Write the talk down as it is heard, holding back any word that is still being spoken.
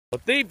A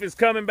thief is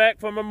coming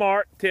back from a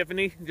mark.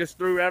 Tiffany just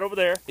threw right over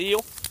there.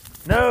 Heel.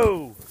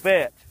 No.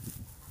 Fetch.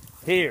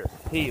 Here.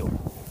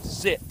 Heel.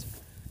 Sit.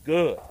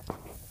 Good.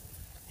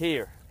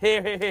 Here.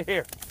 Here, here, here,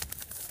 here.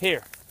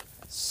 Here.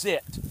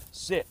 Sit.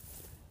 Sit.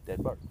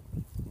 Dead bird.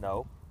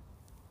 No.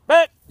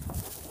 Back.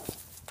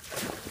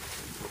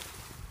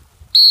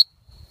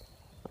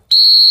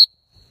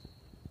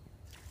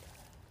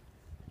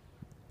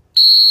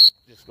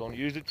 Just going to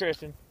use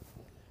attrition.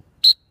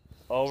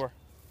 Over.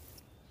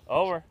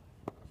 Over.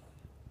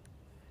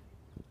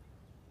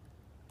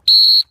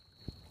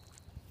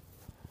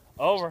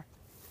 Over.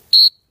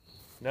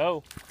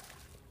 No.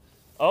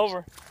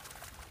 Over.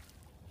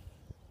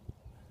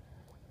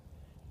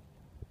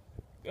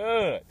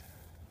 Good.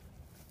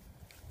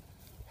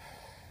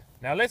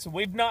 Now listen,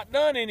 we've not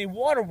done any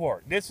water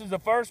work. This is the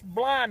first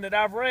blind that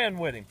I've ran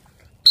with him.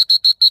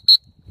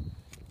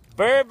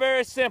 Very,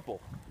 very simple.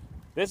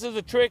 This is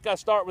a trick I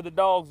start with the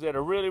dogs that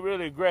are really,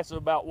 really aggressive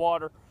about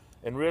water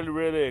and really,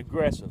 really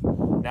aggressive.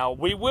 Now,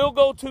 we will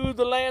go to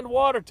the land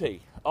water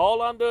tee.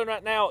 All I'm doing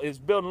right now is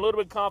building a little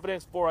bit of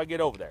confidence before I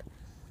get over there.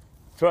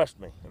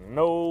 Trust me, I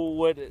know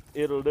what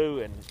it'll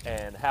do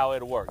and how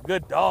it'll work.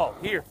 Good dog.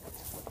 Here,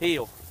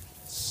 heel,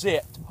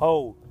 sit,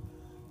 hold.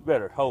 You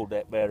better hold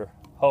that better.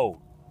 Hold.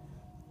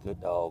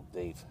 Good dog,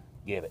 thief.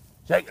 Give it.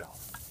 Shake it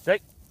off.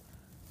 Shake.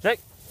 Shake.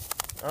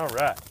 All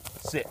right.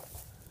 Sit.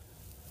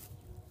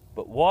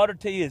 But water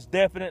tee is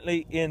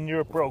definitely in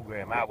your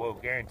program. I will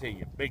guarantee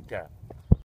you, big time.